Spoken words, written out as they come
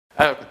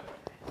Oh,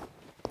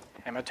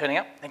 am I turning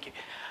up? Thank you.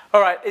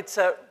 All right, it's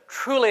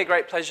truly a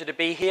great pleasure to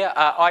be here.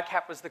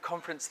 ICAP was the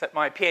conference that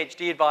my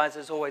PhD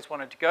advisors always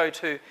wanted to go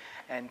to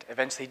and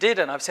eventually did,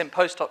 and I've sent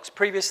postdocs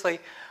previously.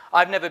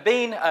 I've never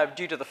been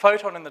due to the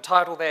photon in the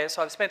title there,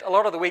 so I've spent a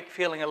lot of the week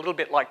feeling a little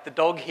bit like the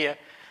dog here,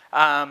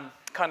 kind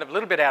of a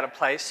little bit out of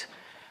place.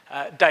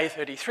 Day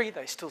 33,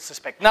 they still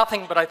suspect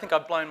nothing, but I think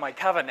I've blown my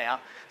cover now.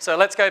 So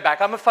let's go back.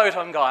 I'm a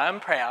photon guy, I'm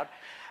proud.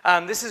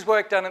 This is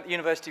work done at the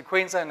University of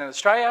Queensland in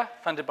Australia,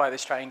 funded by the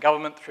Australian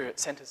government through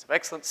its Centres of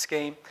Excellence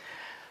scheme.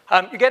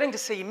 You're getting to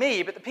see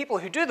me, but the people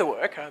who do the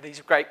work are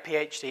these great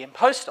PhD and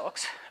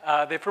postdocs.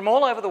 They're from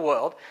all over the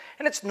world,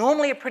 and it's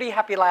normally a pretty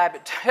happy lab,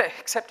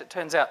 except it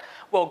turns out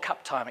World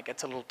Cup time, it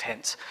gets a little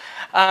tense.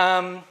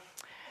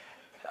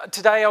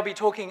 Today I'll be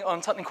talking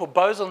on something called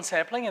boson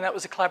sampling, and that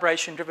was a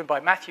collaboration driven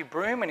by Matthew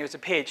Broome when he was a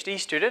PhD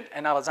student,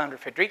 and Alessandro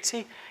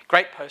Fedrizzi,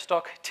 great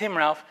postdoc, Tim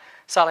Ralph,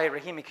 Saleh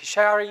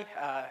Rahimi-Kishari,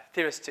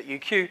 theorists at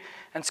UQ,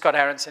 and Scott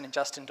Aronson and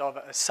Justin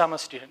Dover, a summer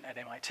student at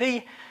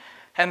MIT.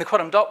 And the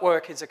quantum dot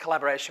work is a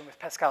collaboration with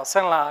Pascal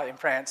Senelard in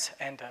France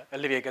and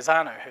Olivier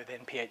Gazzano, who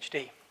then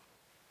PhD.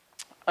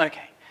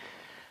 Okay.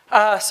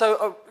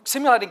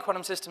 Simulating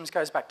quantum systems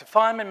goes back to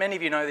Feynman. Many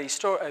of you know this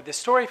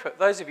story. For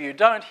those of you who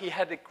don't, he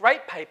had a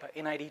great paper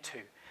in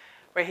 '82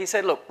 where he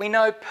said, look, we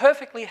know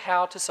perfectly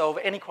how to solve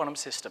any quantum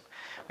system.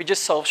 We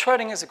just solve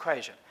Schrödinger's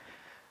equation.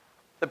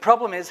 The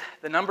problem is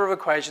the number of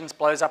equations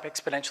blows up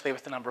exponentially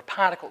with the number of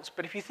particles.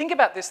 But if you think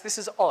about this, this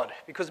is odd,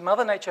 because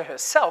Mother Nature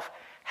herself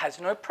has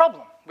no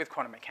problem with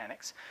quantum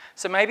mechanics.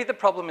 So maybe the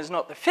problem is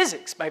not the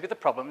physics, maybe the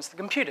problem is the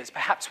computers.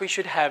 Perhaps we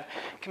should have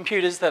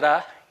computers that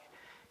are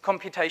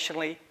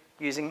computationally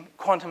using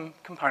quantum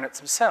components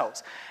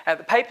themselves.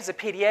 The paper's a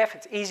PDF,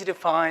 it's easy to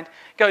find.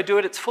 Go do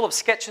it, it's full of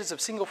sketches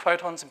of single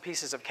photons and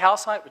pieces of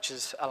calcite, which,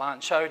 as Alan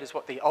showed, is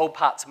what the old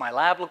parts of my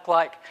lab look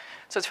like.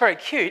 So it's very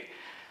cute.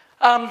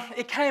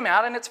 It came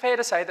out, and it's fair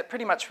to say that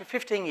pretty much for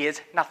 15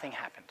 years, nothing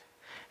happened.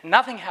 And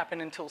nothing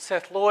happened until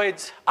Seth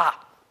Lloyd's,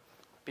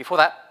 before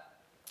that,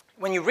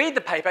 when you read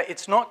the paper,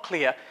 it's not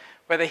clear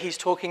whether he's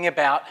talking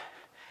about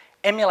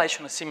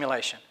emulation or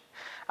simulation.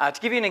 To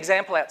give you an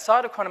example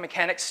outside of quantum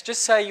mechanics,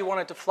 just say you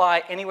wanted to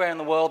fly anywhere in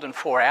the world in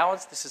 4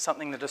 hours. This is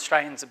something that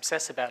Australians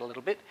obsess about a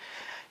little bit.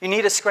 You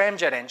need a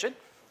scramjet engine.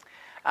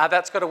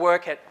 That's got to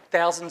work at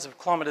thousands of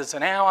kilometers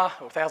an hour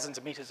or thousands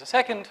of meters a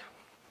second,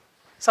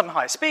 some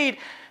high speed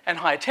and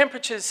high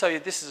temperatures. So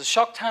this is a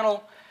shock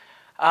tunnel.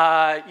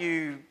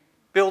 You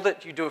build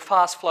it, you do a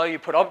fast flow, you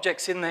put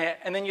objects in there,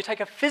 and then you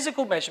take a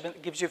physical measurement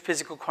that gives you a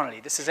physical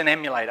quantity. This is an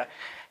emulator.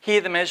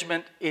 Here the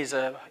measurement is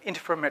an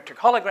interferometric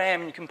hologram,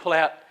 and you can pull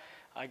out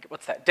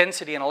what's that,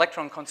 density and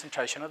electron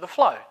concentration of the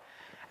flow.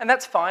 And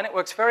that's fine, it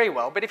works very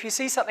well, but if you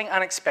see something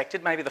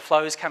unexpected, maybe the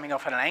flow is coming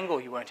off at an angle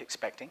you weren't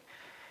expecting,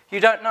 you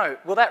don't know,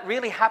 will that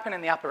really happen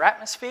in the upper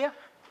atmosphere?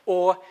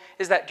 Or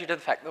is that due to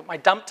the fact that my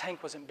dump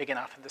tank wasn't big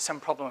enough and there's some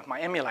problem with my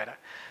emulator?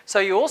 So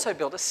you also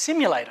build a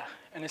simulator,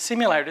 and a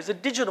simulator is a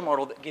digital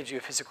model that gives you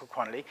a physical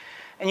quantity,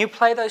 and you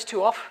play those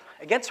two off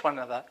against one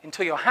another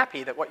until you're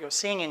happy that what you're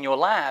seeing in your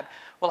lab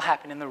will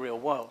happen in the real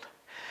world.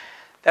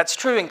 That's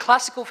true in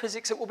classical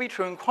physics, it will be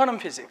true in quantum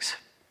physics.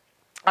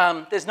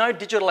 There's no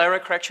digital error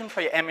correction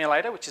for your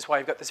emulator, which is why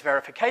you've got this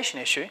verification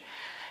issue.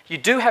 You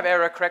do have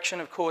error correction,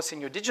 of course, in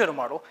your digital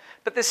model,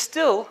 but there's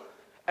still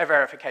a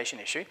verification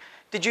issue.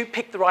 Did you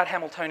pick the right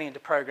Hamiltonian to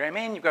program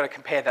in? You've got to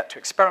compare that to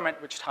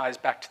experiment, which ties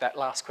back to that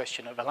last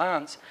question of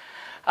Alain's.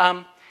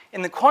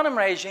 In the quantum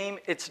regime,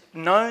 it's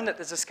known that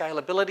there's a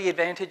scalability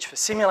advantage for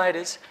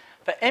simulators.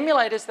 For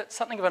emulators, that's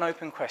something of an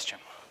open question.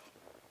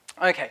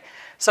 Okay,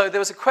 so there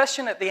was a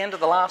question at the end of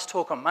the last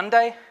talk on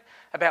Monday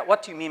about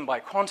what do you mean by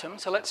quantum,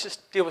 so let's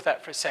just deal with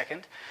that for a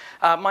second.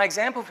 My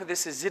example for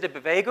this is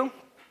Zitterbewegung.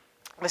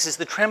 This is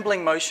the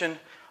trembling motion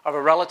of a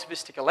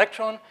relativistic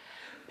electron.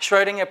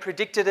 Schrödinger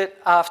predicted it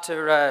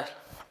after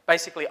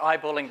basically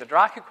eyeballing the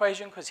Dirac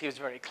equation because he was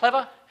very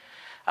clever.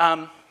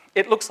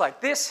 It looks like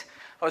this.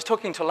 I was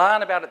talking to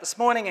Alain about it this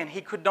morning and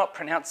he could not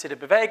pronounce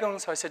Zitterbewegung,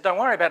 so I said, don't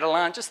worry about it,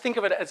 Alain, just think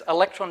of it as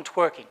electron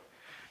twerking.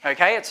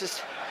 Okay, it's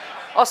just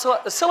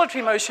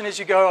oscillatory motion as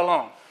you go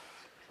along.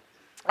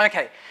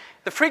 Okay,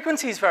 the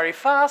frequency is very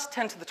fast,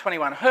 10 to the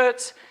 21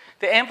 hertz.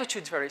 The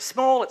amplitude's very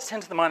small, it's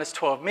 10 to the minus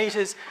 12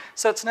 meters,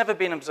 so it's never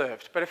been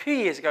observed. But a few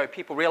years ago,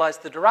 people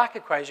realized the Dirac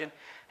equation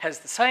has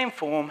the same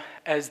form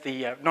as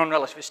the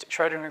non-relativistic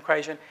Schrödinger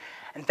equation,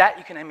 and that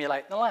you can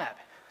emulate in the lab.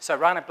 So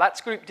Rainer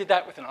Blatt's group did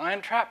that with an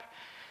ion trap.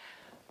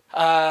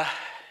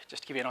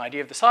 Just to give you an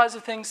idea of the size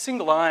of things,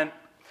 single ion,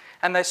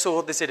 and they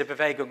saw the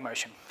Zitterbewegung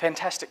motion.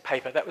 Fantastic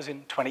paper, that was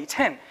in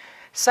 2010.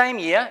 Same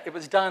year, it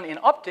was done in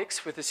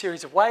optics with a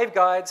series of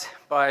waveguides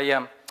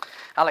by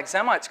Alex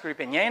Zamite's group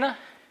in Jena,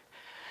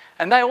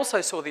 and they also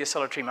saw the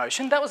oscillatory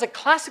motion. That was a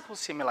classical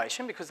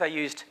simulation because they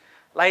used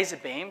laser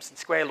beams and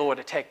square law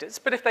detectors,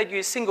 but if they'd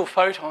used single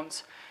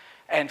photons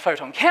and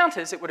photon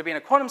counters, it would have been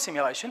a quantum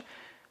simulation,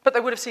 but they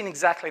would have seen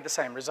exactly the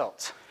same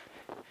results.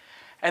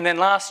 And then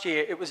last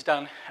year, it was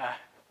done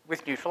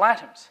with neutral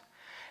atoms.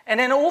 And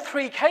in all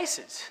three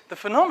cases, the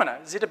phenomena,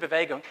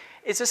 Zitterbewegung,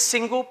 is a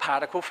single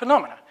particle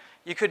phenomena.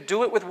 You could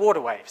do it with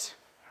water waves,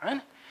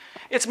 right?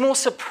 It's more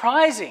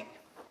surprising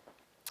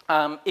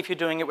if you're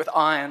doing it with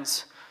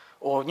ions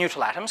or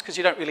neutral atoms, because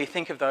you don't really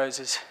think of those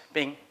as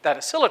being that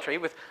oscillatory.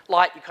 With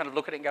light, you kind of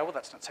look at it and go, well,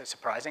 that's not so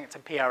surprising. It's a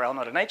PRL,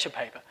 not a Nature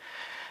paper.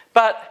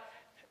 But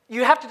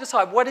you have to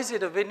decide, what is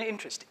it of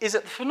interest? Is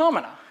it the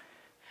phenomena?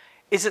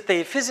 Is it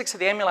the physics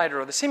of the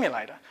emulator or the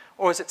simulator?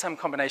 Or is it some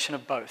combination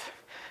of both?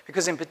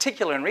 Because in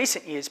particular, in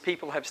recent years,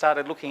 people have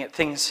started looking at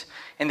things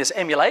in this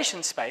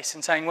emulation space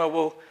and saying,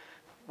 well,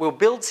 we'll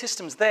build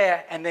systems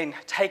there and then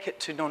take it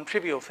to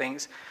non-trivial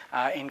things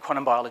in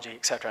quantum biology,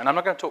 et cetera. And I'm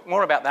not going to talk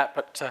more about that,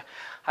 but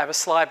I have a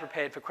slide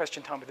prepared for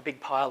question time with a big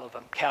pile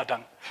of cow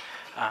dung,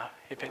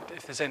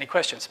 if there's any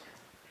questions.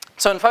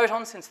 So in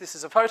photons, since this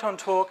is a photon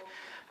talk,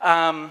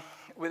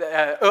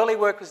 early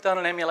work was done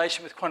on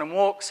emulation with quantum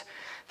walks.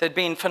 There'd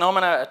been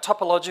phenomena,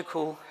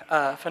 topological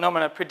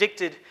phenomena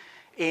predicted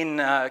in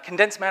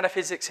condensed matter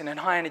physics and in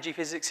high energy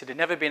physics. It had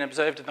never been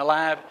observed in the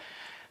lab.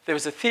 There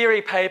was a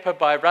theory paper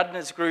by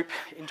Rudner's group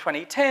in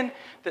 2010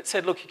 that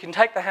said, look, you can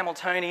take the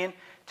Hamiltonian,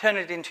 turn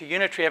it into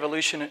unitary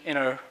evolution in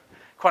a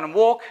quantum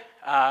walk.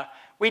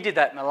 We did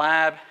that in the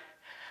lab.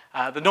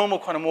 The normal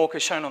quantum walk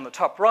is shown on the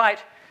top right.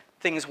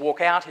 Things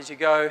walk out as you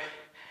go.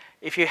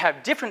 If you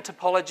have different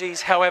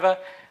topologies, however,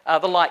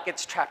 the light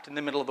gets trapped in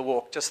the middle of the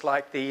walk, just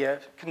like the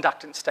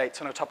conductant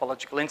states on a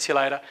topological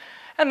insulator.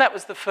 And that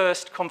was the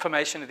first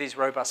confirmation of these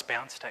robust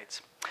bound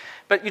states.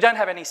 But you don't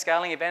have any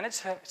scaling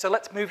advantage, so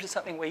let's move to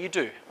something where you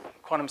do,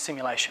 quantum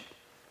simulation.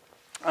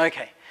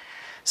 Okay,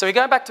 so we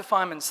go back to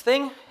Feynman's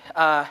thing.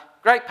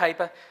 Great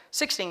paper,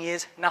 16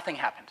 years, nothing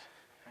happened,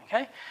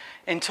 okay?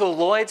 Until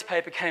Lloyd's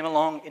paper came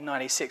along in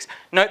 '96.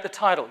 Note the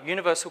title,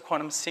 Universal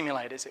Quantum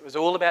Simulators. It was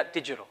all about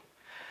digital.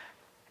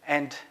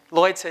 And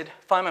Lloyd said,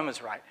 Feynman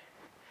was right.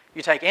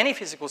 You take any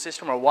physical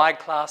system or a wide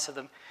class of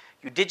them,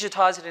 you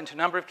digitize it into a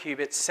number of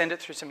qubits, send it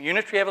through some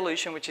unitary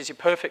evolution, which is your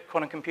perfect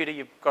quantum computer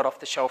you've got off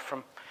the shelf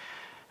from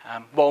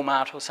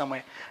Walmart or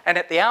somewhere. And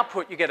at the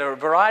output, you get a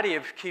variety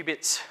of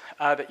qubits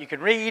that you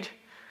can read,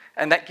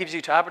 and that gives you,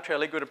 to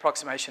arbitrarily good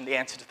approximation, the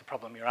answer to the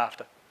problem you're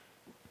after.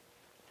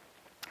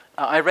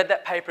 I read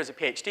that paper as a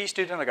PhD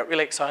student. I got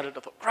really excited.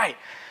 I thought, great,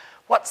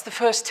 what's the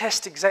first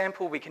test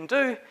example we can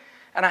do?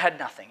 And I had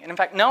nothing. And in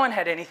fact, no one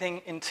had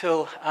anything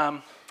until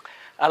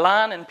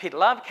Alan and Peter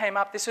Love came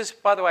up. This is,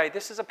 by the way,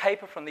 this is a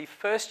paper from the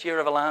first year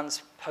of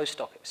Alan's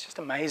postdoc. It was just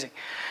amazing.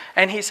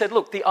 And he said,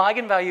 look, the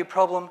eigenvalue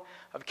problem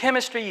of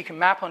chemistry you can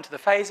map onto the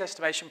phase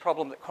estimation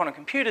problem that quantum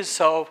computers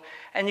solve,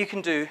 and you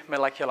can do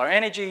molecular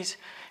energies,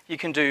 you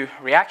can do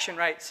reaction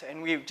rates,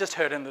 and we just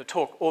heard in the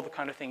talk all the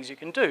kind of things you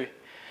can do.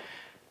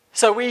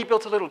 So we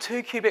built a little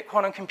 2-qubit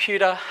quantum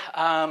computer,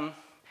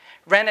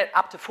 ran it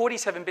up to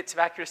 47 bits of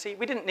accuracy.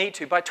 We didn't need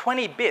to. By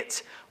 20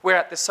 bits, we're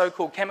at the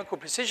so-called chemical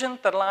precision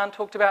that Alan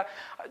talked about.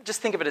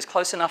 Just think of it as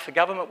close enough for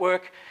government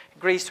work. It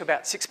agrees to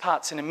about 6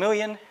 parts in a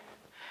million.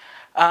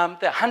 There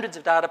are hundreds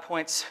of data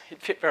points.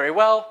 It fit very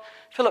well.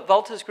 Philip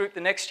Volter's group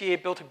the next year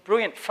built a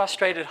brilliant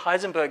frustrated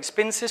Heisenberg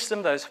spin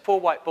system. Those 4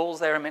 white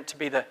balls there are meant to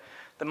be the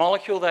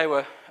molecule they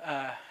were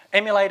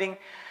emulating.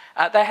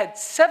 They had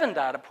 7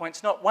 data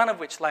points, not one of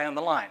which lay on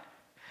the line.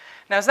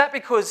 Now, is that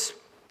because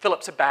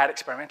Philip's a bad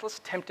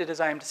experimentalist? Tempted as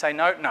I am to say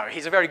no. No,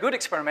 he's a very good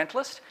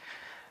experimentalist.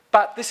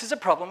 But this is a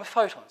problem with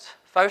photons.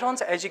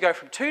 Photons, as you go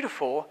from 2 to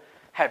 4,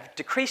 have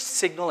decreased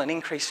signal and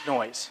increased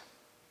noise.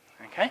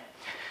 Okay?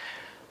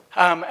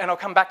 And I'll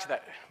come back to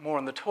that more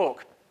in the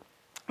talk.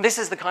 This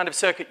is the kind of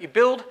circuit you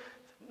build.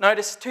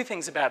 Notice 2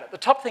 things about it. The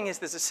top thing is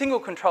there's a single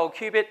control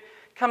qubit,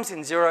 comes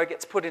in 0,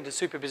 gets put into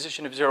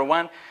superposition of 0,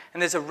 1,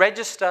 and there's a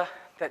register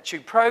that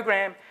you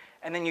program,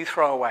 and then you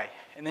throw away,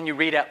 and then you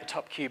read out the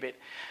top qubit.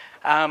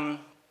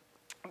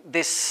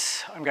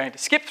 This I'm going to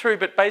skip through,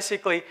 but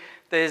basically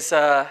there's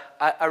a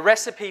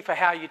recipe for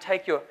how you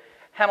take your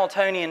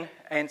Hamiltonian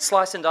and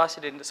slice and dice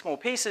it into small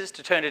pieces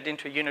to turn it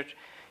into a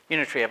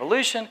unitary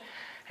evolution.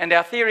 And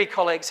our theory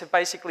colleagues have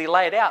basically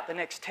laid out the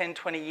next 10,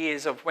 20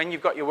 years of when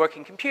you've got your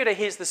working computer,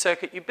 here's the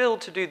circuit you build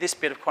to do this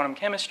bit of quantum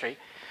chemistry.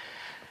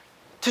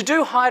 To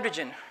do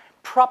hydrogen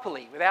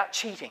properly without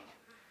cheating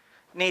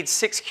needs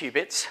 6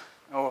 qubits,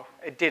 or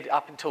it did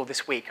up until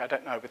this week. I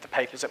don't know, with the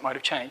papers it might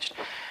have changed.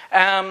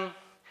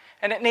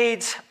 And it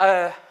needs,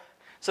 so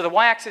the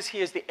y-axis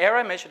here is the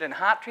error measured in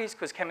Hartrees,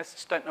 because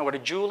chemists don't know what a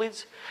joule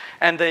is.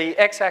 And the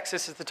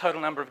x-axis is the total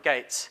number of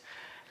gates.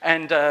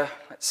 And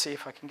let's see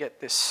if I can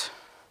get this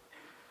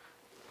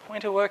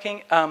pointer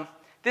working.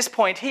 This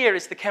point here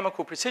is the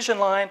chemical precision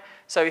line.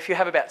 So if you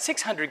have about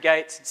 600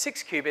 gates and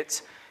 6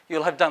 qubits,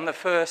 you'll have done the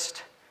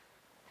first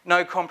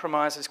no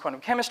compromises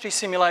quantum chemistry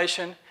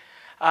simulation.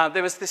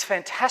 There was this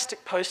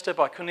fantastic poster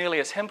by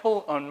Cornelius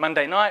Hempel on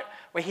Monday night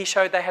where he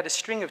showed they had a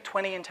string of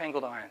 20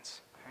 entangled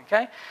ions.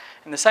 Okay?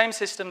 In the same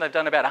system, they've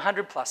done about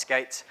 100 plus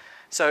gates.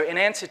 So in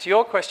answer to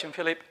your question,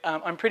 Philip,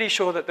 I'm pretty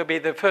sure that there'll be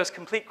the first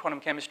complete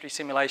quantum chemistry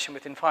simulation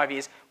within 5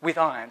 years with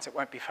ions. It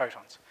won't be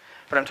photons.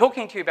 But I'm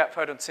talking to you about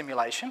photon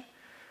simulation.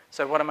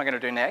 So what am I going to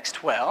do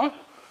next? Well,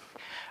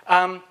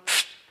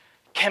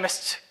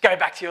 chemists, go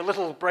back to your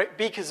little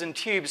beakers and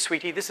tubes,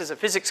 sweetie. This is a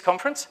physics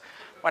conference.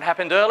 What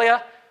happened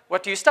earlier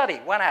What do you study?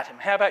 1 atom.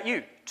 How about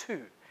you?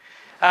 2.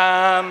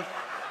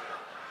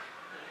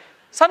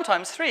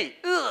 Sometimes 3.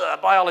 Ugh,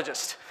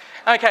 biologist.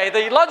 Okay,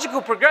 the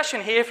logical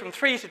progression here from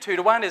 3 to 2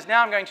 to 1 is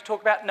now I'm going to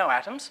talk about no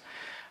atoms.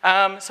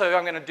 So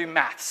I'm going to do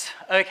maths.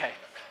 Okay.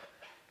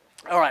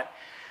 All right.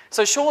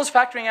 So Shor's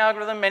factoring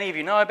algorithm, many of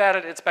you know about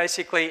it. It's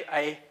basically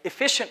an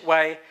efficient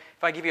way,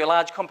 if I give you a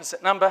large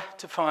composite number,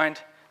 to find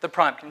the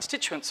prime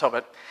constituents of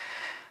it.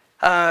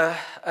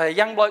 A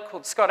young bloke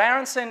called Scott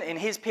Aronson, in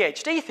his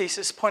PhD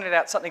thesis, pointed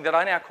out something that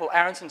I now call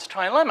Aronson's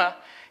trilemma.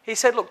 He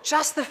said, look,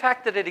 just the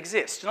fact that it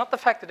exists, not the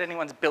fact that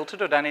anyone's built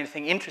it or done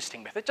anything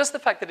interesting with it, just the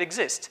fact that it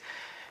exists,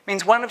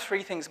 means one of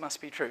 3 things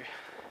must be true.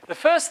 The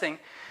first thing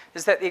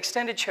is that the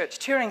extended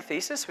Church-Turing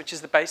thesis, which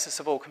is the basis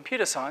of all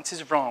computer science,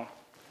 is wrong.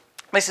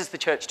 This is the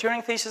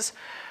Church-Turing thesis.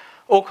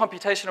 All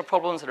computational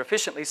problems that are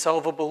efficiently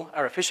solvable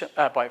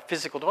by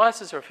physical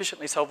devices are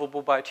efficiently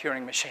solvable by a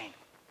Turing machine.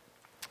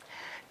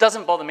 It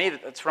doesn't bother me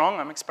that that's wrong.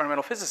 I'm an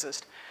experimental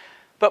physicist.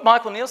 But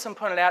Michael Nielsen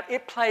pointed out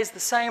it plays the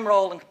same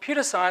role in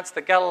computer science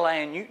that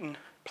Galileo and Newton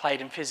played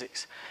in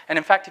physics. And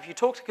in fact, if you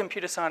talk to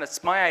computer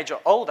scientists my age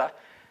or older,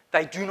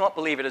 they do not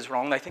believe it is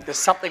wrong. They think there's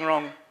something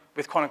wrong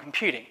with quantum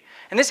computing.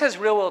 And this has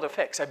real-world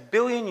effects. A €1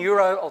 billion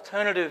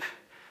alternative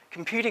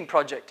computing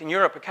project in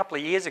Europe a couple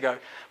of years ago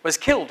was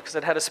killed because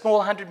it had a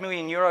small €100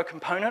 million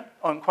component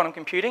on quantum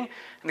computing.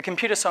 And the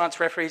computer science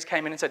referees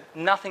came in and said,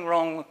 nothing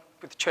wrong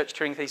with the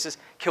Church-Turing thesis,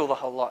 kill the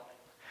whole lot.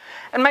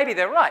 And maybe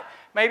they're right.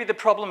 Maybe the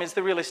problem is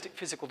the realistic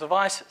physical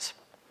devices.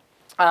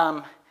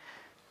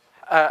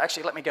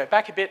 Actually, let me go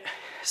back a bit.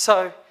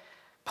 So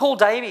Paul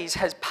Davies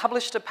has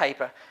published a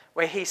paper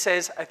where he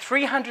says a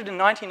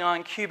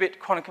 399-qubit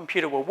quantum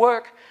computer will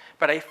work,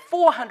 but a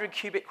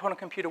 400-qubit quantum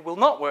computer will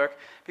not work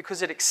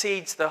because it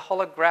exceeds the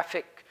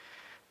holographic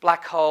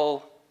black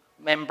hole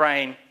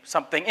membrane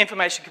something,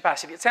 information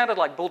capacity. It sounded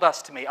like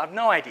bulldust to me. I have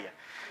no idea.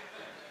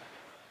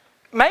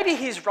 Maybe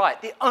he's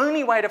right. The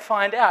only way to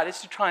find out is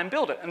to try and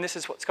build it. And this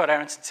is what Scott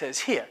Aronson says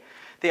here.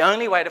 The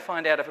only way to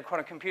find out if a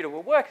quantum computer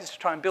will work is to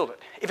try and build it.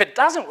 If it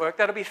doesn't work,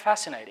 that'll be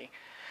fascinating.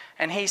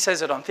 And he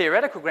says it on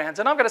theoretical grounds.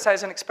 And I've got to say,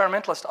 as an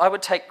experimentalist, I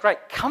would take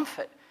great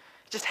comfort.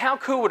 Just how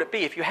cool would it be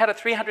if you had a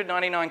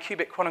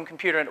 399-qubit quantum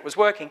computer and it was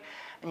working,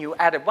 and you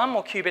added 1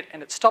 more qubit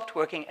and it stopped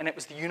working, and it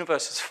was the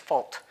universe's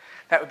fault?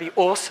 That would be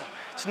awesome.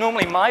 It's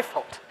normally my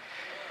fault.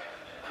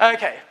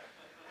 Okay.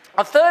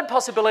 A third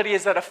possibility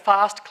is that a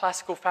fast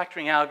classical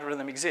factoring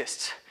algorithm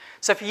exists.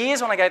 So for years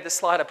when I gave this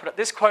slide, I put up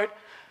this quote.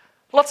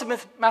 Lots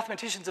of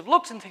mathematicians have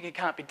looked and think it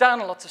can't be done.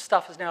 Lots of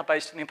stuff is now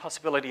based on the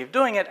impossibility of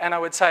doing it. And I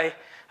would say,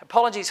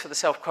 apologies for the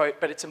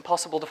self-quote, but it's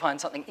impossible to find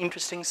something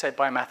interesting said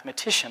by a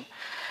mathematician.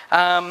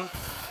 And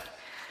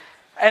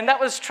that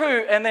was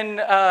true. And then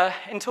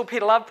until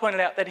Peter Love pointed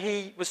out that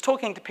he was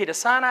talking to Peter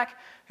Sarnak,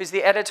 who's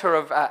the editor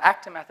of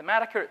Acta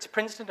Mathematica at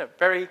Princeton, a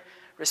very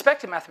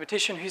respected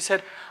mathematician, who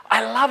said,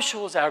 I love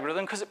Shor's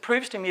algorithm because it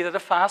proves to me that a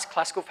fast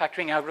classical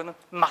factoring algorithm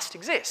must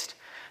exist.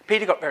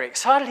 Peter got very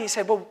excited. He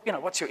said, well, you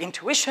know, what's your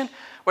intuition?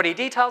 What are your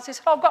details? He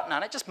said, oh, I've got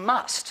none. It just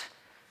must.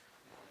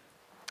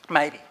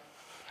 Maybe.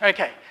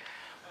 Okay.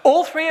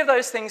 All 3 of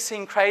those things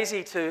seem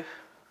crazy to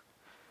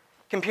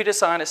computer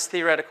scientists,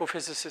 theoretical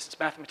physicists,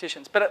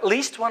 mathematicians, but at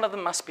least one of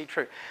them must be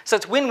true. So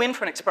it's win-win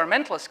for an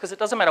experimentalist because it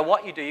doesn't matter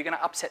what you do, you're going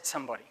to upset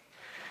somebody.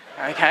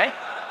 Okay?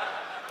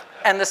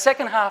 And the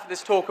second half of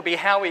this talk will be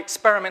how we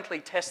experimentally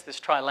test this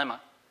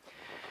trilemma.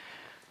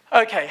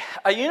 Okay,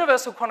 a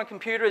universal quantum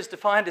computer is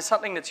defined as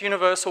something that's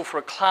universal for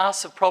a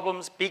class of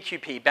problems,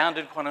 BQP,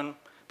 bounded quantum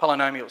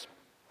polynomials.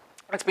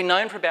 It's been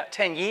known for about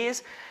 10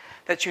 years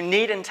that you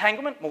need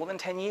entanglement, more than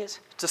 10 years,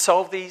 to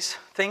solve these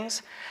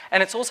things.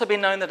 And it's also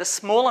been known that a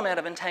small amount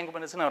of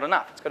entanglement is not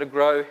enough. It's got to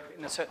grow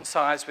in a certain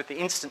size with the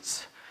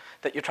instance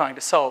that you're trying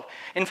to solve.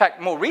 In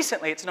fact, more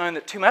recently, it's known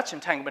that too much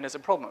entanglement is a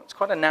problem. It's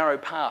quite a narrow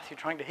path you're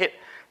trying to hit.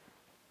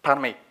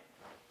 Pardon me.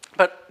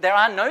 But there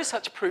are no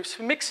such proofs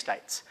for mixed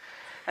states.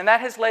 And that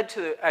has led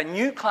to a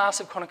new class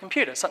of quantum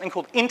computers, something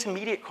called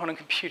intermediate quantum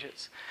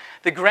computers.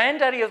 The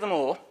granddaddy of them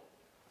all,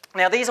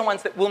 now these are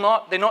ones that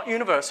they're not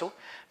universal,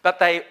 but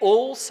they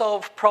all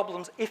solve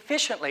problems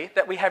efficiently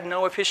that we have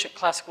no efficient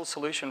classical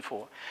solution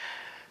for.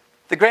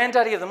 The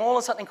granddaddy of them all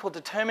is something called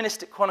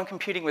deterministic quantum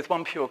computing with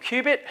 1 pure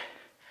qubit.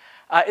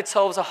 It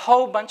solves a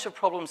whole bunch of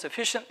problems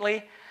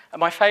efficiently,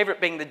 my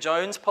favorite being the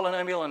Jones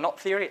polynomial and knot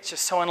theory. It's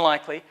just so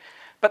unlikely.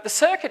 But the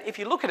circuit, if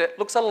you look at it,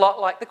 looks a lot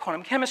like the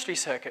quantum chemistry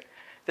circuit.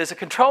 There's a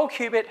control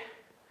qubit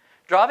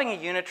driving a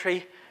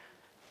unitary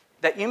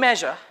that you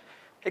measure,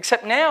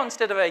 except now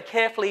instead of a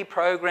carefully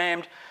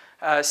programmed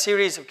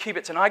series of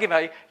qubits and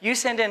eigenvalue, you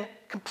send in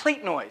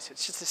complete noise.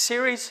 It's just a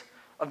series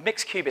of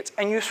mixed qubits,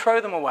 and you throw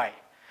them away.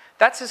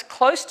 That's as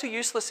close to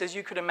useless as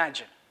you could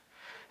imagine.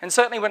 And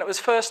certainly when it was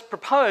first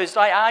proposed,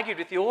 I argued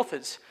with the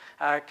authors,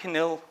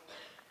 Knil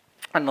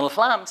and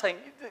Laflamme, saying,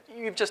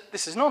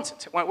 this is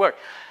nonsense, it won't work.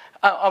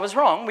 I was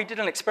wrong. We did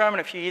an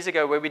experiment a few years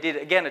ago where we did,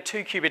 again, a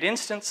 2-qubit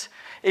instance.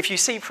 If you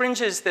see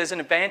fringes, there's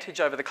an advantage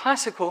over the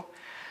classical.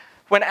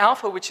 When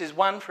alpha, which is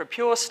 1 for a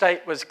pure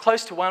state, was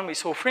close to 1, we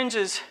saw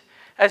fringes.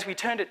 As we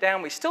turned it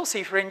down, we still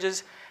see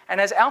fringes. And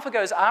as alpha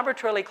goes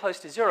arbitrarily close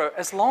to 0,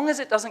 as long as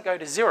it doesn't go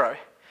to 0,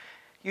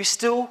 you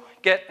still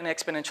get an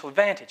exponential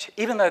advantage,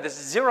 even though there's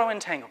 0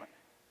 entanglement.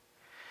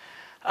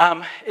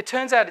 It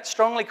turns out it's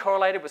strongly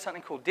correlated with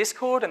something called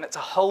discord, and that's a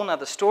whole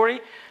other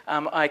story.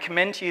 I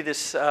commend to you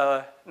this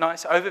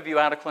nice overview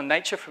article in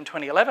Nature from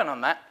 2011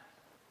 on that.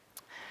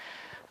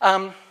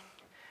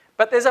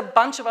 But there's a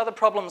bunch of other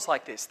problems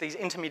like this, these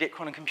intermediate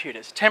quantum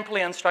computers,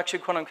 temporally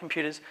unstructured quantum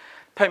computers,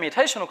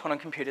 permutational quantum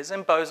computers,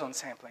 and boson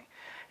sampling.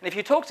 And if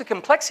you talk to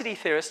complexity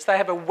theorists, they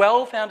have a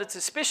well-founded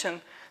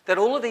suspicion that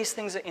all of these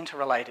things are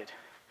interrelated.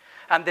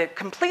 They're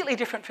completely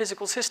different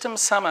physical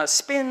systems. Some are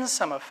spins,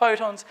 some are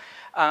photons.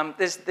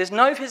 There's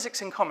no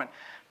physics in common,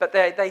 but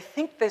they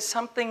think there's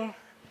some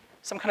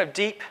kind of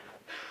deep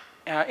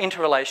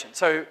interrelation.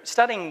 So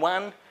studying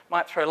one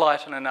might throw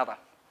light on another.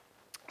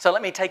 So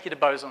let me take you to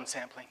boson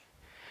sampling.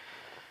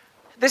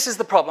 This is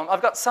the problem.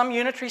 I've got some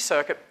unitary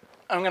circuit.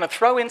 I'm going to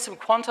throw in some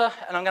quanta,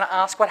 and I'm going to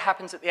ask what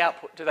happens at the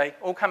output. Do they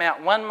all come out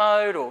in one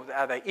mode, or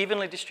are they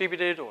evenly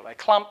distributed, or are they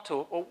clumped,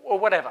 or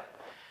whatever?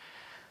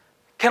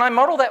 Can I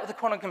model that with a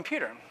quantum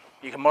computer?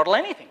 You can model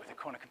anything with a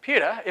quantum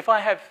computer. If I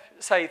have,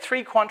 say,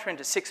 3 quanta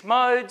into 6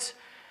 modes,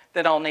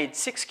 then I'll need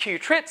 6 Q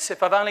trits.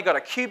 If I've only got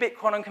a qubit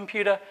quantum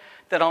computer,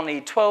 then I'll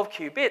need 12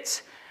 Q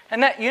bits.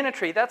 And that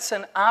unitary, that's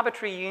an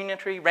arbitrary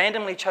unitary,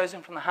 randomly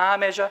chosen from the Haar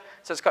measure,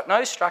 so it's got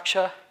no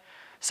structure.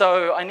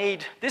 So I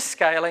need this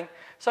scaling.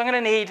 So I'm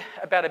going to need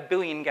about 1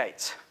 billion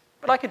gates.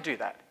 But I could do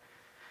that.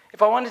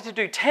 If I wanted to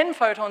do 10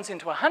 photons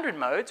into 100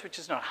 modes, which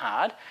is not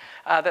hard,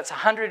 that's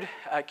 100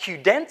 Q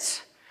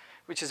dense,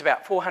 which is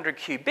about 400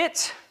 Q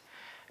bits,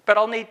 but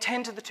I'll need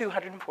 10 to the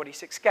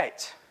 246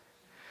 gates.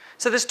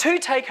 So there's 2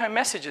 take-home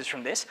messages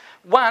from this.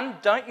 1,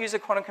 don't use a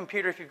quantum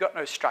computer if you've got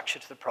no structure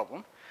to the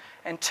problem.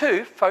 And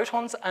 2,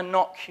 photons are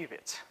not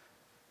qubits.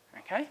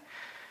 Okay?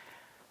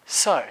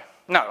 So,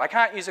 no, I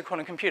can't use a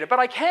quantum computer, but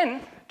I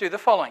can do the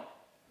following.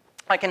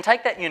 I can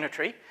take that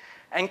unitary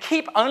and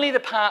keep only the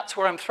parts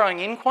where I'm throwing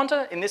in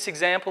quanta, in this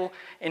example,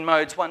 in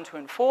modes 1, 2,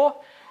 and 4,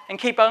 and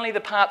keep only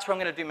the parts where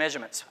I'm going to do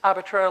measurements.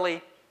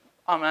 Arbitrarily,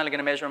 I'm only going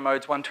to measure in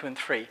modes 1, 2, and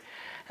 3.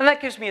 And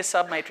that gives me a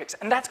submatrix,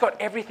 and that's got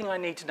everything I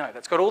need to know.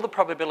 That's got all the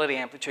probability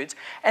amplitudes,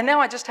 and now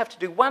I just have to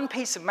do one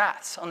piece of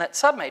maths on that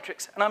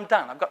submatrix, and I'm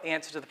done. I've got the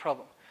answer to the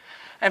problem.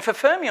 And for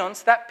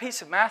fermions, that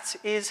piece of maths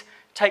is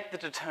take the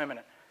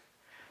determinant.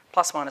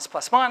 Plus, minus,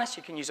 plus, minus.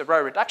 You can use a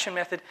row reduction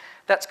method.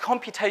 That's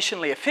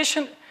computationally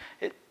efficient.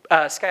 It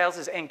scales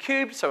as n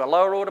cubed, so a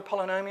lower order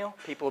polynomial.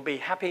 People will be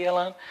happy,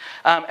 Elan.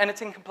 And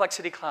it's in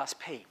complexity class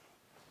P.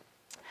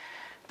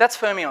 That's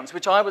fermions,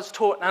 which I was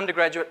taught in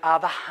undergraduate are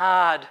the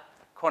hard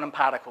quantum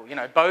particle. You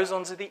know,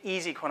 bosons are the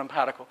easy quantum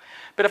particle.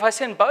 But if I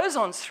send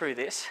bosons through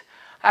this,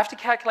 I have to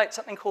calculate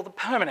something called the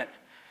permanent,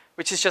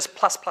 which is just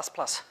plus, plus,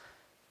 plus.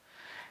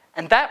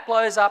 And that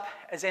blows up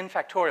as n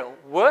factorial.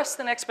 Worse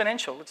than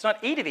exponential. It's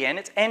not e to the n,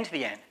 it's n to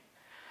the n.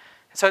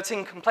 So it's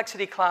in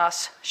complexity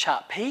class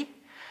sharp P,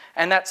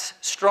 and that's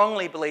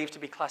strongly believed to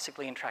be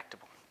classically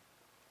intractable.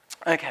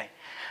 Okay,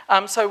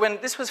 so when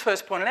this was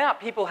first pointed out,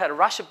 people had a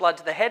rush of blood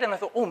to the head, and they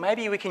thought, oh,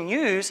 maybe we can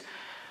use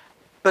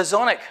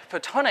bosonic,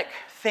 photonic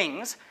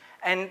things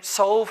and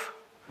solve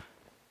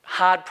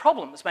hard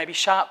problems, maybe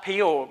sharp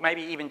P, or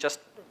maybe even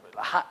just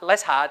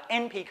less hard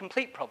NP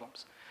complete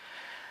problems.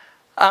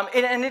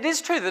 And it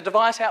is true, the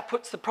device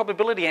outputs the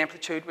probability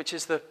amplitude, which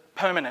is the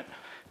permanent.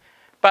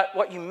 But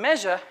what you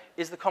measure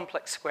is the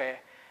complex square.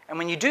 And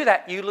when you do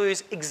that, you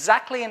lose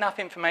exactly enough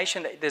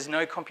information that there's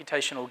no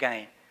computational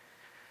gain.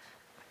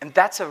 And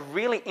that's a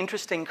really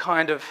interesting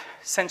kind of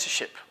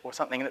censorship or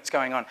something that's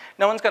going on.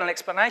 No one's got an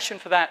explanation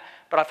for that,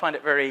 but I find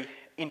it very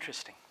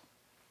interesting.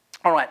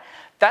 All right,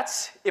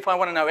 that's if I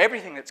want to know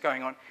everything that's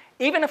going on.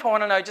 Even if I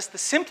want to know just the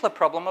simpler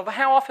problem of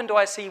how often do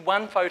I see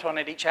one photon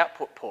at each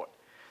output port.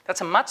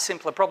 That's a much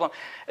simpler problem.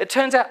 It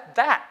turns out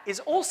that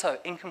is also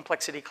in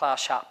complexity class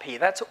sharp P.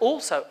 That's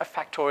also a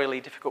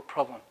factorially difficult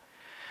problem.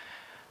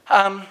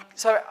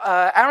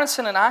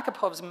 Aronson and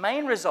Arkapov's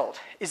main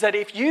result is that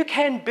if you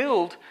can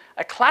build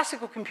a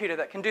classical computer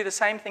that can do the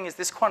same thing as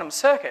this quantum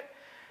circuit,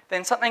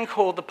 then something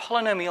called the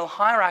polynomial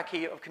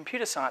hierarchy of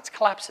computer science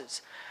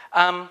collapses.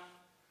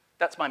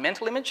 That's my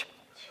mental image,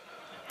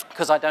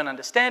 because I don't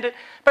understand it.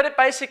 But it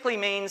basically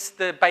means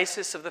the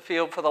basis of the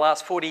field for the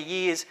last 40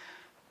 years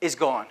is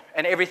gone,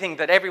 and everything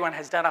that everyone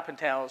has done up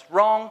until now is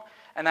wrong,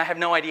 and they have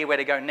no idea where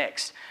to go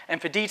next.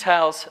 And for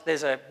details,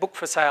 there's a book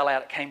for sale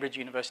out at Cambridge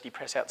University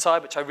Press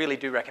outside, which I really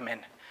do recommend,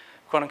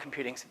 Quantum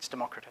Computing Since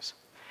Democritus.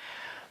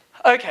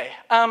 Okay,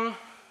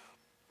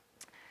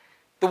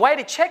 the way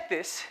to check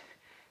this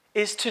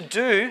is to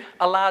do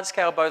a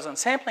large-scale boson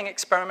sampling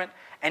experiment,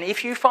 and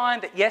if you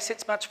find that, yes,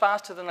 it's much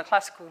faster than a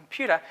classical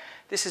computer,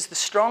 this is the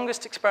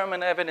strongest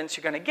experimental evidence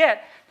you're going to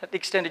get that the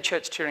extended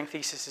Church-Turing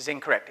thesis is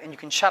incorrect, and you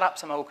can shut up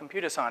some old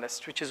computer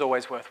scientists, which is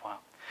always worthwhile.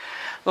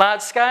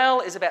 Large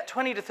scale is about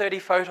 20 to 30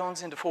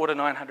 photons into 400 to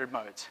 900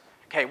 modes.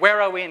 Okay, where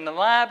are we in the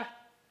lab?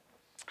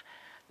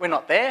 We're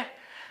not there.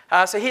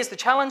 So here's the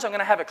challenge. I'm going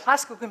to have a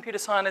classical computer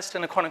scientist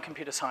and a quantum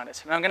computer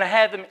scientist, and I'm going to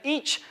have them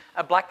each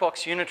a black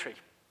box unitary.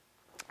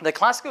 The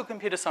classical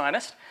computer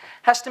scientist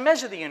has to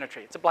measure the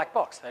unitary. It's a black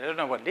box. They don't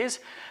know what it is.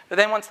 But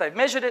then once they've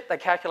measured it, they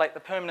calculate the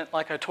permanent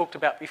like I talked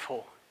about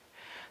before.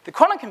 The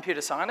quantum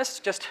computer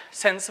scientist just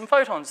sends some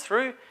photons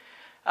through,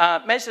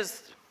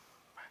 measures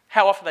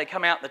how often they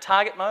come out in the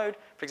target mode,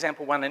 for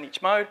example, one in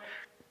each mode,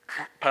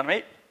 pardon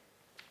me,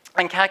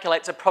 and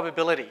calculates a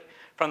probability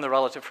from the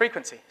relative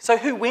frequency. So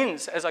who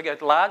wins as I go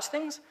to large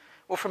things?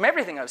 Well, from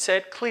everything I've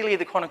said, clearly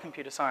the quantum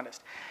computer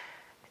scientist.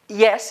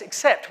 Yes,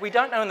 except we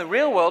don't know in the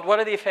real world what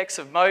are the effects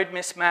of mode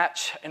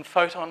mismatch and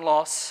photon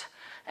loss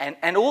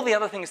and all the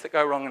other things that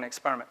go wrong in an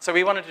experiment. So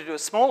we wanted to do a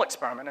small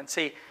experiment and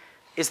see,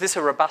 is this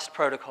a robust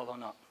protocol or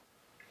not?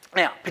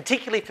 Now,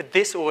 particularly for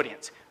this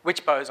audience,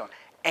 which boson?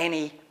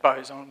 Any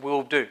boson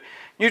will do.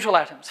 Neutral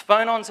atoms,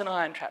 phonons and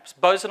ion traps,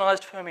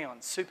 bosonized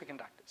fermions,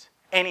 superconductors,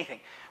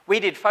 anything. We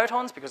did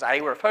photons because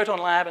A, we're a photon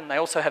lab, and they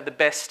also have the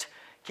best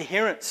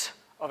coherence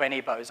of any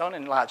boson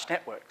in large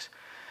networks.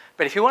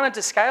 But if you wanted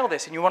to scale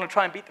this and you want to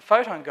try and beat the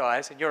photon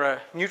guys and you're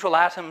a neutral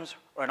atoms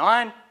or an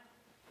ion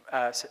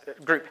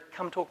group,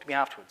 come talk to me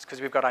afterwards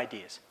because we've got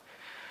ideas.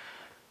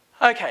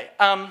 Okay,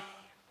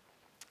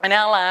 in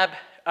our lab,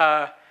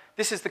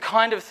 this is the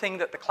kind of thing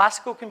that the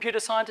classical computer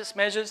scientist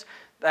measures.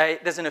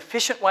 There's an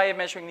efficient way of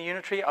measuring the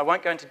unitary. I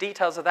won't go into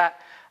details of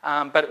that,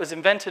 but it was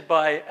invented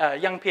by a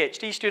young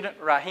PhD student,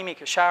 Rahimi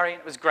Kashari, and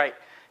it was great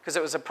because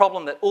it was a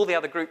problem that all the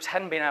other groups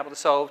hadn't been able to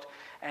solve.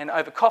 And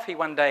over coffee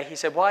one day, he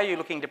said, "Why are you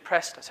looking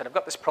depressed?" I said, "I've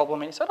got this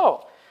problem." And he said,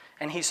 "Oh."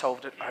 And he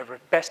solved it over the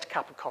best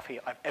cup of coffee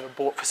I've ever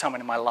bought for someone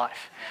in my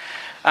life.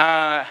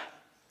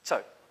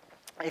 So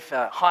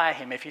hire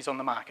him if he's on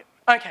the market.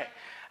 Okay.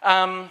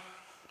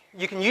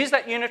 You can use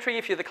that unitary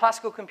if you're the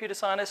classical computer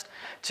scientist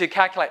to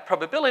calculate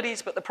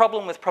probabilities, but the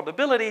problem with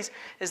probabilities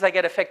is they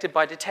get affected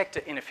by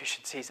detector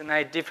inefficiencies, and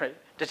they're different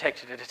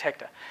detector to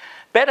detector.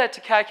 Better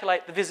to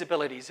calculate the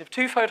visibilities. If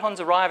two photons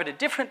arrive at a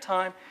different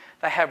time,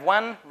 they have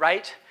one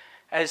rate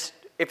as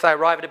if they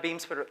arrive at a beam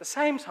splitter at the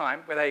same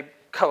time, where they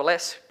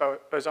coalesce,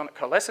 bosonic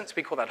coalescence.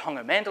 We call that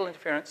Honger-Mandel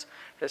interference.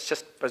 It's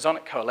just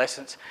bosonic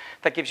coalescence.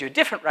 That gives you a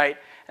different rate,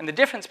 and the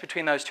difference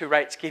between those two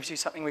rates gives you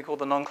something we call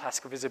the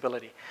non-classical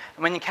visibility.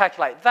 And when you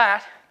calculate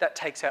that, that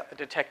takes out the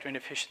detector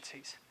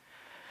inefficiencies.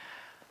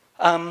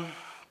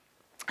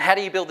 How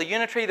do you build the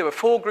unitary? There were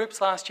 4 groups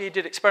last year,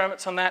 did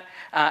experiments on that.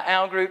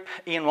 Our group,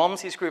 Ian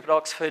Walmsley's group at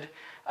Oxford,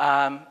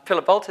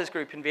 Philip Volta's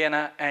group in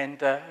Vienna, and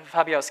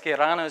Fabio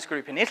Schierano's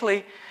group in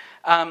Italy.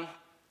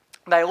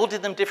 They all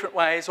did them different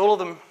ways, all of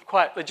them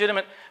quite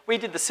legitimate. We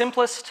did the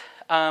simplest,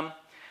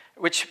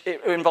 which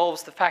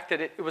involves the fact that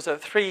it was a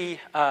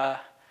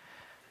 3-mode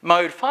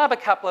fiber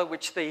coupler,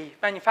 which the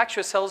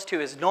manufacturer sells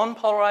to as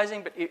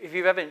non-polarizing, but if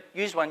you've ever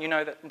used one, you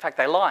know that, in fact,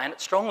 they lie, and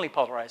it's strongly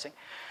polarizing.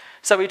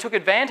 So we took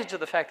advantage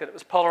of the fact that it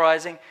was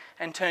polarizing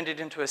and turned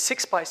it into a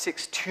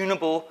 6x6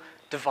 tunable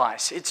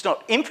device. It's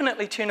not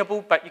infinitely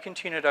tunable, but you can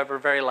tune it over a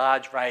very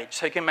large range.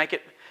 So you can make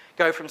it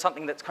go from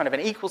something that's kind of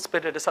an equal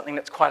splitter to something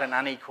that's quite an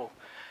unequal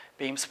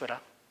beam splitter.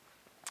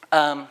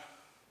 That's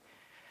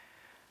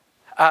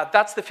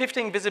the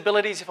 15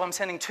 visibilities if I'm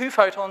sending 2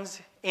 photons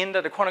in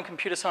that a quantum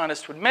computer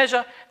scientist would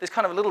measure. There's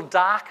kind of little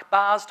dark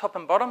bars top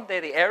and bottom.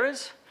 They're the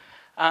errors.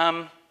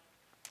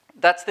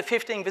 That's the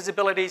 15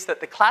 visibilities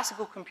that the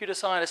classical computer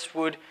scientist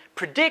would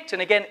predict.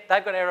 And again,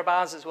 they've got error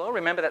bars as well.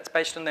 Remember, that's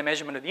based on their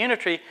measurement of the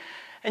unitary.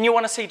 And you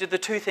want to see, did the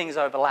 2 things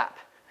overlap?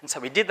 And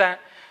so we did that.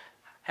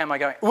 How am I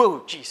going?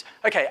 Whoa, geez.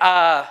 Okay,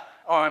 oh,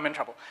 I'm in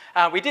trouble.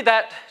 We did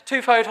that,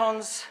 2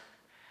 photons,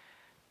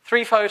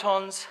 3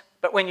 photons,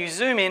 but when you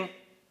zoom in,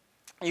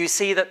 you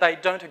see that they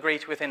don't agree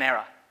to within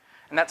error.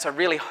 And that's a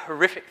really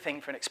horrific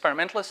thing for an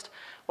experimentalist.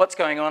 What's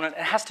going on? And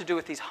it has to do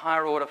with these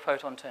higher order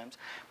photon terms.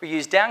 We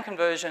use down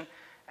conversion,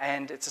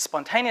 and it's a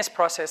spontaneous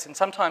process, and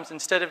sometimes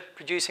instead of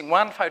producing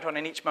 1 photon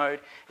in each mode,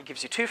 it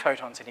gives you 2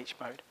 photons in each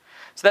mode.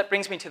 So that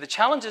brings me to the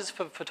challenges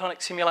for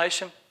photonic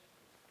simulation.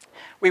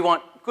 We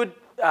want good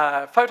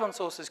photon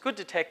sources, good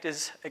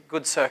detectors,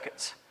 good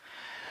circuits.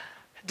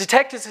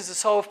 Detectors is a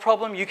solved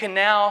problem. You can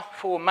now,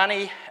 for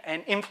money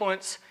and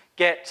influence,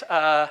 get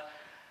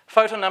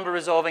photon number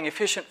resolving,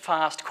 efficient,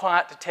 fast,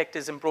 quiet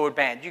detectors and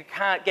broadband. You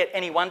can't get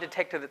any one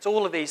detector that's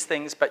all of these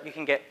things, but you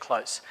can get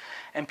close.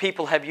 And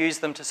people have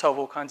used them to solve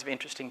all kinds of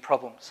interesting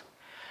problems.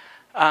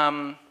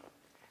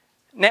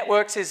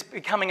 Networks is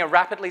becoming a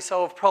rapidly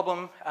solved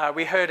problem.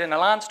 We heard in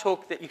Alain's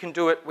talk that you can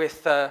do it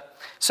with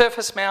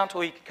surface mount,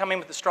 or you can come in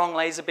with a strong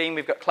laser beam.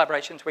 We've got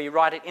collaborations where you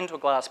write it into a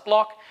glass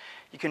block.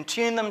 You can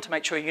tune them to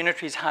make sure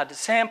unitary is hard to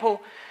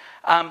sample.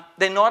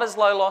 They're not as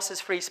low loss as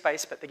free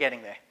space, but they're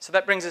getting there. So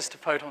that brings us to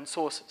photon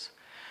sources.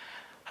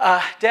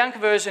 Down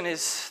conversion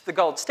is the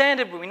gold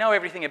standard. We know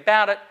everything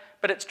about it,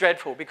 but it's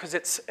dreadful because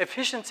its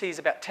efficiency is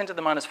about 10 to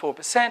the minus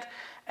 4%,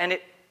 and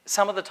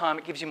some of the time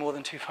it gives you more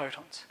than 2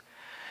 photons.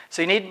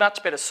 So you need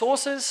much better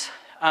sources.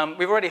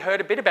 We've already heard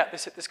a bit about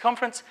this at this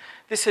conference.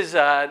 This is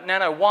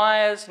nano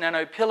wires,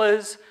 nano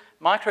pillars,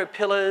 micro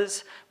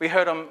pillars. We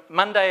heard on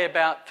Monday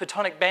about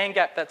photonic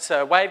bandgap, that's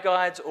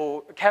waveguides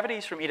or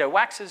cavities from Ido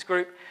Wax's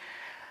group.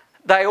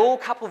 They all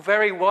couple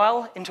very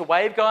well into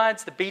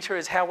waveguides. The beta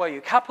is how well you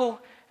couple,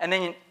 and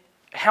then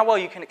how well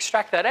you can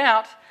extract that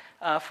out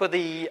for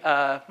the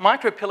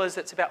micropillars,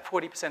 it's about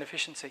 40%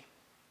 efficiency.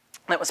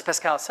 That was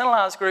Pascal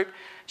Senelar's group.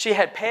 She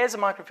had pairs of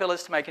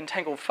micropillars to make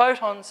entangled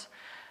photons.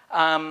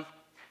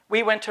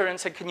 We went to her and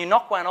said, can you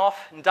knock one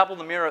off and double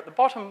the mirror at the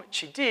bottom, which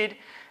she did,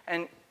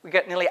 and we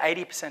get nearly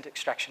 80%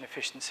 extraction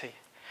efficiency.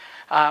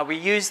 We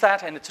use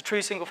that, and it's a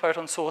true single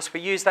photon source. We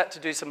use that to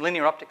do some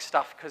linear optic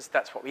stuff because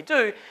that's what we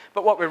do.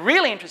 But what we're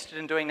really interested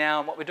in doing now,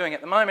 and what we're doing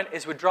at the moment,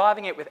 is we're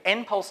driving it with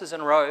n pulses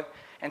in a row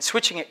and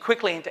switching it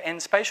quickly into n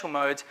spatial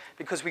modes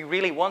because we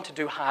really want to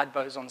do hard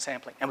boson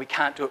sampling, and we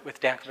can't do it with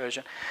down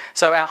conversion.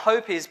 So our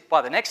hope is,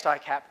 by the next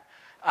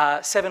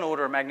ICAP, 7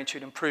 order of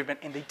magnitude improvement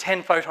in the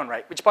 10 photon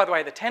rate, which, by the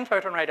way, the 10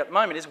 photon rate at the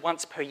moment is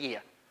once per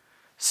year.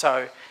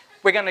 So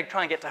we're going to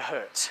try and get to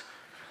hertz.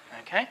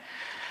 Okay?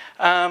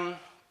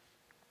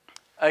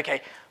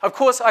 Okay, of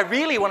course, I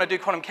really want to do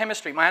quantum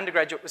chemistry. My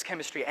undergraduate was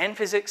chemistry and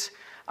physics.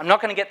 I'm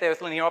not going to get there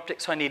with linear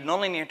optics, so I need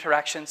nonlinear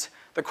interactions.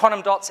 The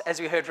quantum dots,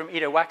 as we heard from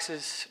Ido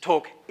Wax's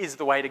talk, is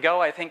the way to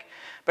go, I think.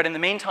 But in the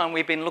meantime,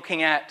 we've been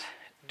looking at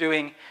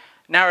doing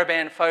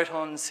narrowband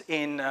photons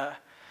in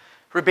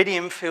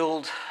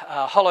rubidium-filled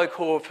hollow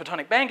core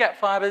photonic bandgap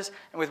fibers.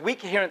 And with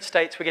weak coherent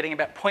states, we're getting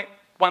about 0.13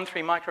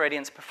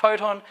 microradians per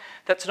photon.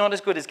 That's not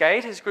as good as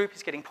Gaeta's group.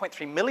 He's getting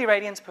 0.3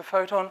 milliradians per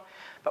photon.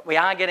 But we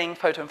are getting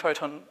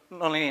photon-photon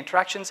nonlinear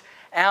interactions.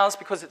 Ours,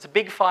 because it's a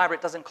big fiber,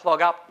 it doesn't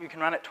clog up. You can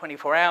run it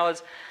 24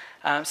 hours.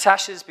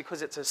 Sash's,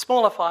 because it's a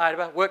smaller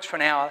fiber, works for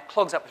an hour,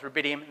 clogs up with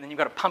rubidium, and then you've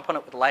got to pump on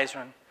it with a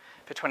laser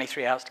for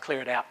 23 hours to clear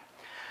it out.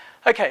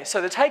 Okay,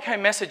 so the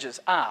take-home messages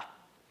are,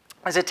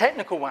 as a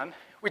technical one,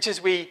 which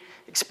is we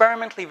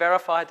experimentally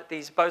verified that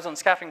these boson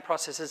scattering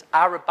processes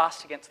are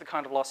robust against the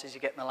kind of losses you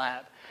get in the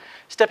lab.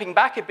 Stepping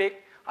back a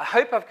bit, I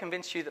hope I've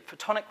convinced you that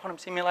photonic quantum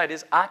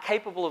simulators are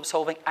capable of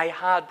solving a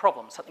hard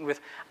problem, something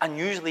with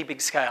unusually big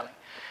scaling.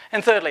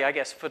 And thirdly, I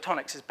guess,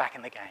 photonics is back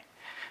in the game.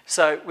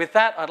 So with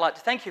that, I'd like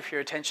to thank you for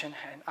your attention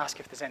and ask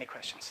if there's any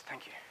questions.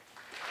 Thank you.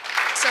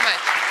 So much.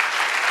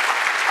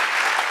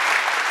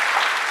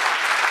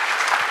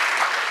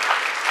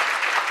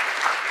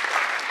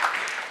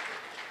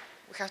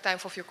 We have time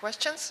for a few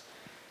questions.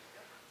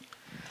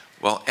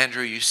 Well,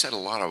 Andrew, you said a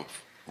lot of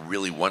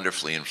really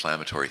wonderfully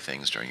inflammatory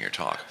things during your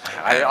talk.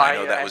 I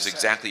know that was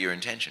exactly your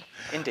intention.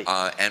 Indeed.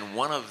 And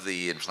one of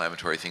the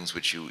inflammatory things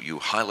which you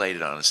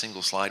highlighted on a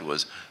single slide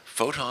was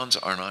photons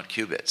are not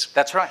qubits.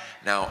 That's right.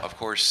 Now, of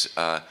course,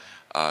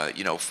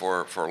 you know,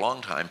 for a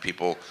long time,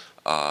 people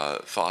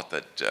thought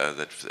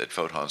that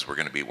photons were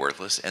going to be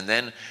worthless. And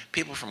then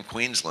people from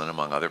Queensland,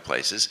 among other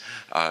places,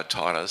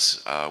 taught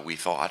us, we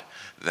thought,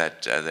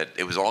 that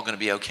it was all going to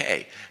be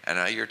okay. And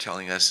now you're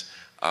telling us,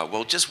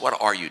 well, just what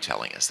are you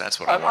telling us? That's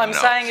what I want to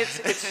know. I'm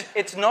saying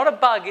it's not a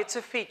bug, it's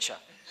a feature.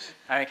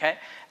 Okay?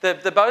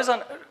 The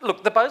boson,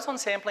 look, the boson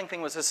sampling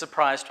thing was a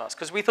surprise to us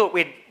because we thought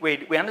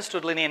we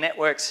understood linear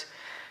networks.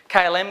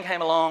 KLM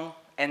came along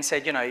and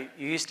said, you know, you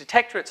use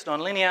detector, it's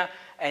nonlinear,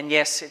 and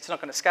yes, it's not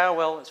going to scale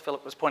well, as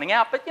Philip was pointing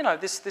out, but you know,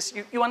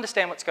 you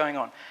understand what's going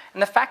on.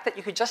 And the fact that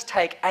you could just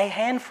take a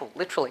handful,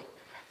 literally,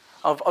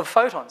 of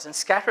photons and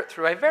scatter it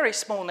through a very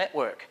small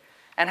network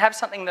and have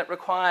something that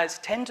requires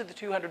 10 to the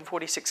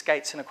 246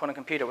 gates in a quantum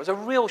computer was a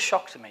real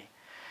shock to me.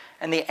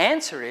 And the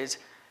answer is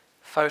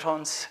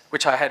photons,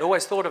 which I had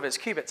always thought of as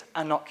qubits,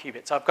 are not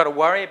qubits. I've got to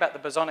worry about the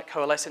bosonic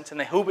coalescence, and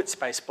the Hilbert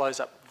space blows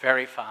up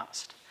very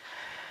fast.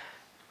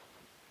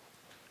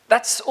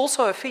 That's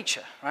also a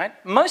feature, right?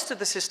 Most of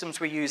the systems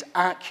we use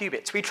aren't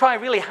qubits. We try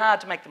really hard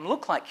to make them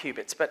look like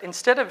qubits, but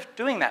instead of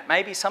doing that,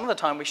 maybe some of the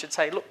time we should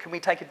say, look, can we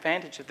take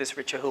advantage of this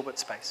richer Hilbert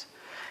space?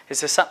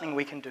 Is there something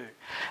we can do?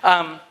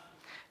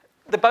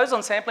 The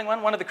boson sampling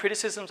one of the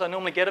criticisms I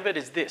normally get of it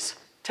is this.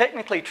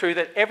 Technically true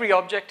that every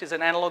object is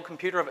an analog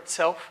computer of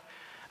itself.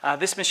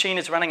 This machine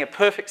is running a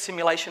perfect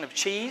simulation of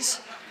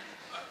cheese,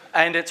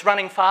 and it's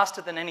running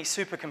faster than any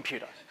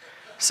supercomputer.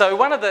 So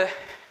one of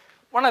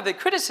the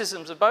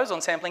criticisms of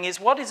boson sampling is,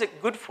 what is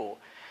it good for?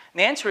 And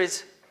the answer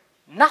is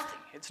nothing.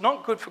 It's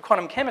not good for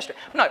quantum chemistry.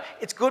 No,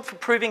 it's good for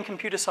proving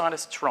computer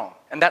scientists wrong,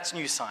 and that's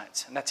new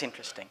science, and that's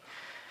interesting.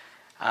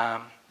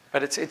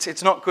 But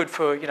it's not good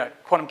for, you know,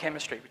 quantum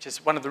chemistry, which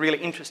is one of the really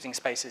interesting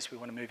spaces we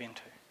want to move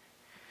into.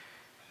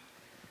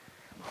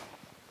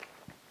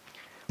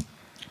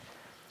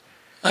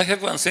 I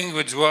have one thing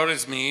which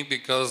worries me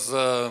because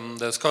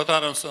the Scott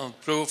Aronson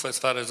proof, as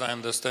far as I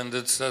understand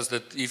it, says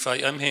that if I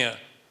am here,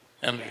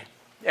 and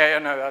yeah,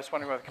 no, I was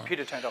wondering why the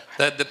computer turned off.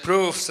 That the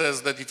proof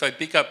says that if I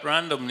pick up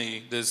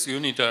randomly this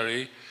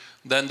unitary,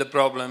 then the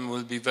problem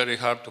will be very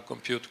hard to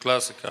compute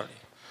classically.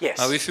 Yes.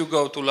 Now, if you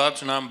go to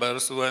large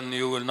numbers when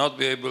you will not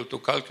be able to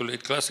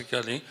calculate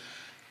classically,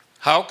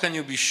 how can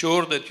you be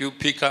sure that you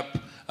pick up?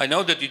 I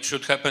know that it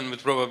should happen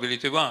with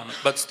probability 1,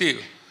 but still,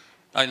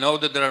 I know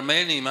that there are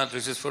many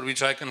matrices for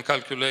which I can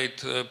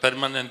calculate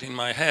permanent in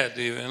my head,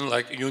 even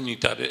like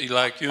unitary,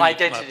 like unit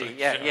identity,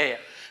 matrix, yeah.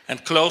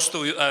 And close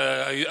to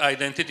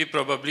identity,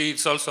 probably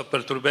it's also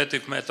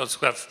perturbative methods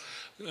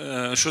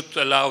should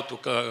allow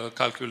to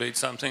calculate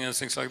something and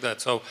things like that.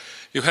 So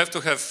you have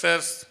to have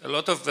first a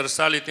lot of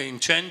versatility in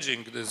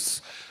changing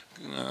this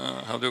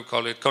how do you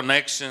call it,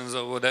 connections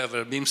or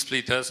whatever, beam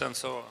splitters and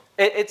so on?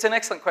 It's an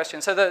excellent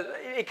question. So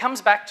it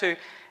comes back to,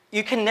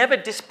 you can never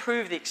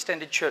disprove the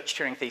extended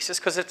Church-Turing thesis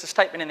because it's a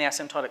statement in the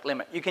asymptotic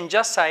limit. You can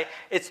just say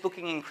it's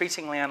looking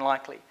increasingly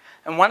unlikely.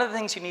 And one of the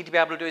things you need to be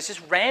able to do is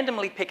just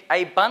randomly pick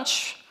a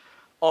bunch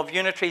of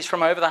unitaries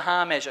from over the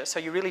Haar measure. So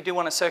you really do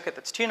want a circuit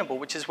that's tunable,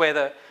 which is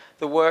where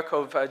the work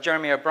of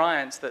Jeremy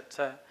O'Brien's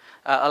that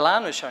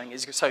Alan was showing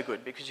is so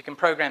good, because you can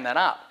program that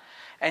up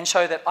and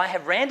show that I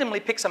have randomly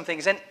picked some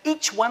things, and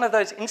each one of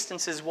those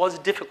instances was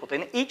difficult.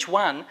 In each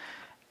one,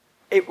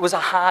 it was a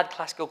hard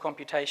classical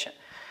computation.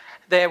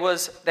 There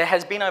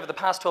has been over the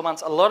past 12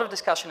 months a lot of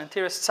discussion, and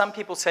theorists, some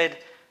people said,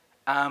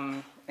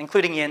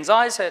 including Jens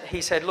Eisert,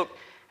 he said, look,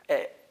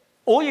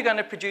 all you're going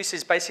to produce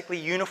is basically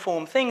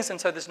uniform things,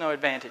 and so there's no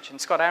advantage. And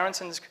Scott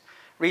Aronson's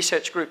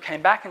research group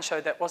came back and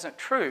showed that wasn't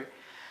true.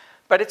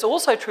 But it's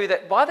also true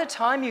that by the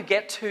time you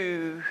get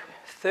to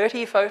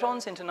 30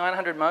 photons into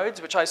 900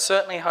 modes, which I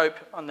certainly hope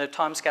on the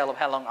timescale of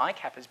how long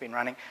ICAP has been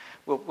running,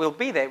 will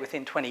be there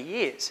within 20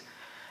 years,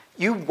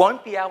 you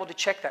won't be able to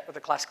check that with a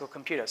classical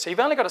computer. So you've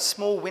only got a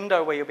small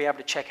window where you'll be able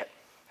to check it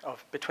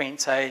between,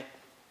 say,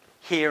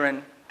 here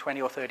and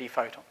 20 or 30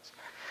 photons.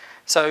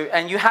 So,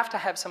 and you have to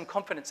have some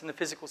confidence in the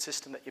physical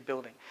system that you're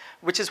building,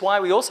 which is why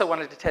we also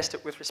wanted to test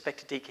it with respect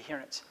to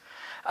decoherence.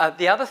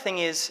 The other thing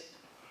is,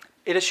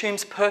 it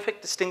assumes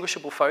perfect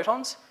distinguishable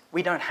photons.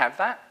 We don't have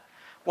that.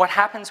 What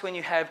happens when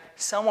you have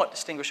somewhat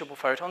distinguishable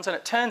photons, and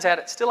it turns out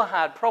it's still a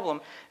hard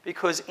problem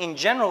because in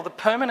general, the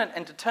permanent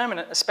and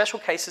determinant are special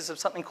cases of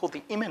something called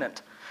the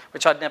imminent,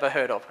 which I'd never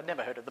heard of. I'd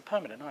never heard of the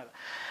permanent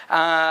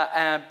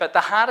either. But the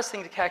hardest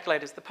thing to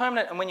calculate is the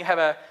permanent, and when you have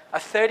a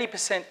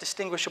 30%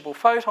 distinguishable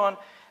photon,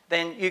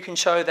 then you can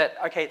show that,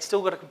 okay, it's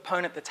still got a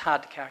component that's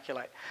hard to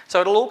calculate. So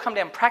it'll all come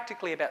down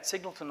practically about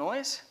signal to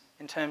noise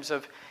in terms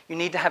of you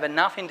need to have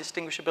enough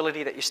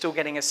indistinguishability that you're still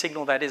getting a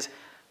signal that is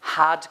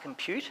hard to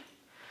compute,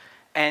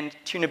 and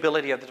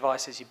tunability of the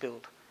devices you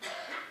build.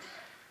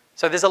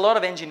 So there's a lot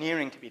of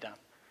engineering to be done.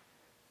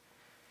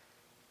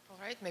 All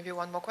right, maybe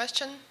one more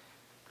question.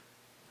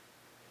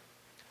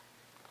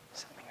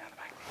 Something down the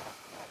back.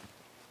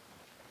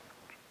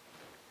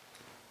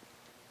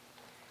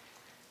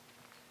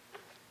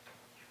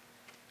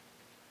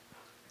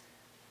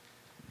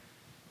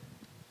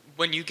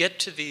 When you get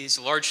to these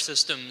large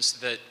systems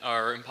that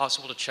are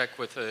impossible to check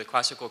with a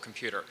classical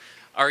computer,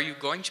 are you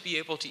going to be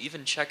able to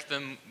even check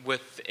them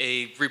with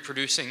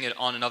reproducing it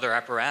on another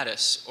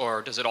apparatus?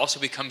 Or does it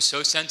also become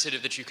so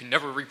sensitive that you can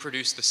never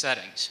reproduce the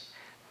settings?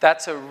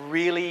 That's a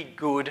really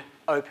good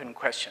open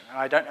question, and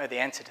I don't know the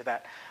answer to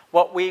that.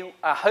 What we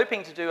are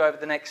hoping to do over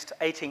the next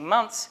 18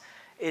 months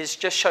is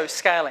just show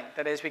scaling,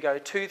 that as we go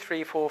 2,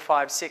 3, 4,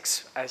 5,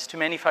 6, as too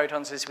many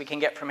photons as we can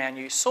get from our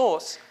new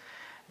source,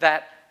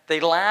 that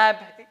the lab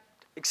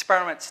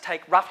experiments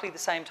take roughly the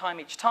same time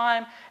each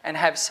time and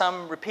have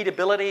some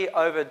repeatability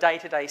over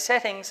day-to-day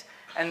settings,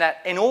 and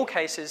that in all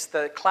cases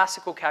the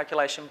classical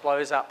calculation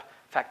blows up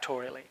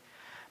factorially.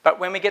 But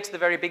when we get to the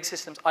very big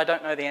systems, I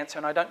don't know the answer,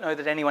 and I don't know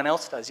that anyone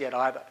else does yet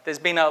either. There's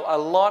been a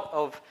lot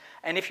of,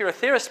 and if you're a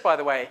theorist, by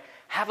the way,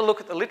 have a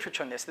look at the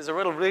literature on this. There's a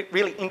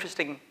really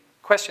interesting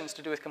questions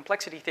to do with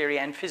complexity theory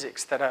and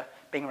physics that are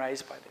being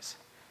raised by this.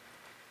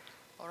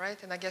 All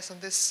right, and I guess on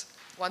this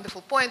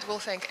wonderful point, we'll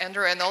thank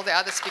Andrew and all the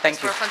other speakers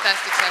for a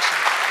fantastic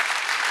session.